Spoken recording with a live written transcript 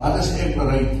Wat is ek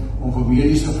bereid om vir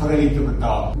mediese vryheid te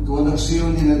betaal? In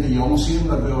 2017 het die jong seun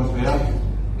wat by ons werk,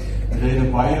 het hy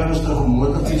 'n baie ernstige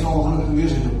motorfietsongeluk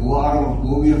gewees, het 'n boarm of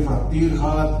boweer fraktuur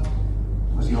gehad.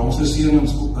 Was die jongste seun in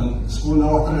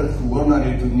skoolagter het verhoor na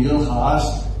die toneel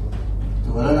gehaas.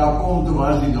 Terwyl hy daar kom, toe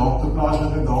was die dokter,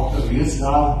 plaaslike dokter reeds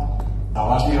daar. Daar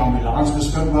was nie ambulans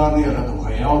beskikbaar nie, het hom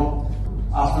gehelp.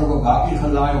 Agter op 'n bakkie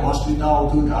gelaai, hospitaal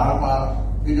toe, daar 'n paar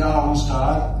uitdagings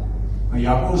gehad. Maar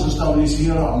Jaco is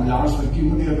stabiliseer, ambulans vir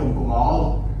Kimberley het hom kom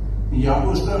haal. En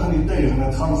Jaco is terug in die tuig en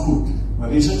het gaan goed. Maar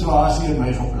die situasie het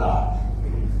my gepla.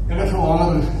 Ek het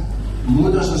verwonder,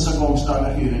 moeders in sulke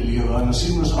omstandighede lewe, en dan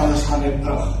sien ons alles gaan net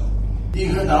terug. Die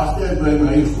gedagte het by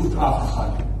my goed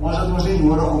afgegaan. Ons het mos nie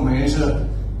nodig om mense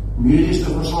medies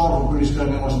te versorg op Prieska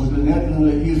nie, ons moet net in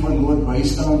hulle uur van nood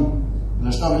bystaan,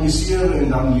 hulle stabiliseer en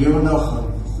dan lewendig in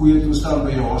goeie toestand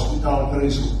by 'n hospitaal kry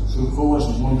so gou as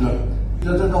moontlik.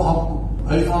 Dit het nog op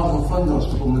uitgaan gevind, ons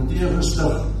het 'n komitee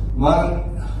gestig, maar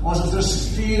ons het dus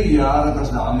 4 jaar het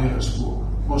ons daarmee gespoor.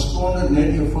 Ons kon dit net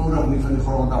eenvoudig nie van die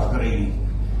grond af kry nie.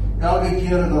 Elke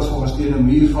keer het ons ons teen 'n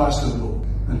muur vastgeloop.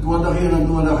 In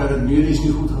 2021 het dit medies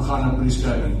nie goed gegaan in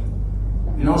Prieska nie.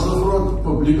 En ons het 'n groot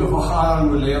publieke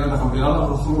vergadering beleef en 'n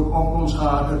geweldige groot opkomst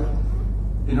gehad het.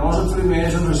 En ons het vir die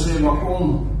mense gesê, maar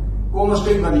kom ons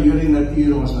kyk wat hier in die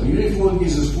natuur ons. Hierdie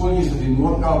voeltjies is voeltjies wat die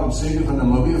Noord-Kaap en Suide van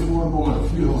Namibië voorkom, hulle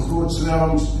vlieg groot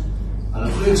swerms, hulle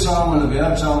vlieg saam, hulle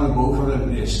werk saam en hulle bou vir hulle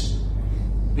nes.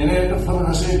 En hy het vir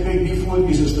gesê, kyk, die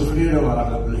voeltjies is tevrede waar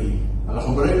hulle bly. Hulle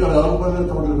gebruik hulle hulpmiddels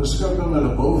tot hulle beskikking,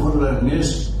 hulle bou vir hulle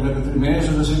nes. En ek het vir die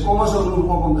mense gesê, kom ons roep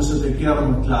op om te sit 'n keer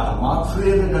en klaar. Maak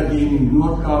vrede dat jy in die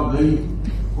Noord-Kaap bly.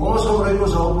 Kom ons gebruik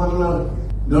ons hulpmiddels.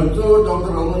 Nou toe,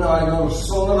 Dr. Longendaai,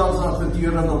 sonder dat ons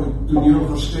adverteer dat op die toneel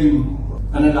verskyn.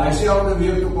 En in die selfde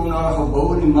week toe kom daar 'n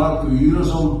gebou in die mark, toe huur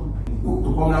ons hom.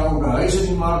 Toe kom daar ook 'n huis in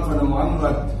die mark van 'n man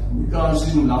wat nie kan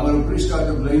sien om langer op Prieska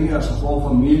te bly nie as gevolg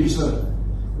van mediese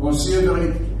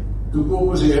onsekerheid. Toe koop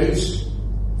ons die huis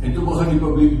en toe begin die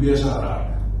publiek besig raak.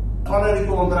 Vanaf die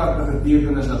kontrakte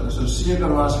geteken is dat ons so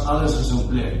seker was, alles is in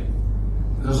plek.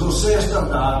 Dit is al 60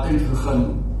 dae tyd gegee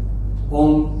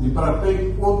om die praktyk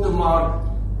op te maak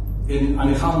en aan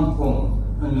die gang kom.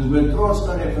 En met trots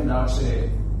kan ek vandag sê,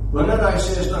 binne die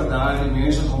 60 dae die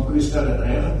mense van Prieska het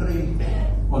reggekry,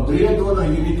 op 23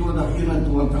 Junie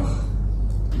 2021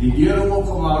 die deur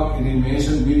opgemaak en die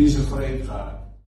mense mediese vryheid gehad.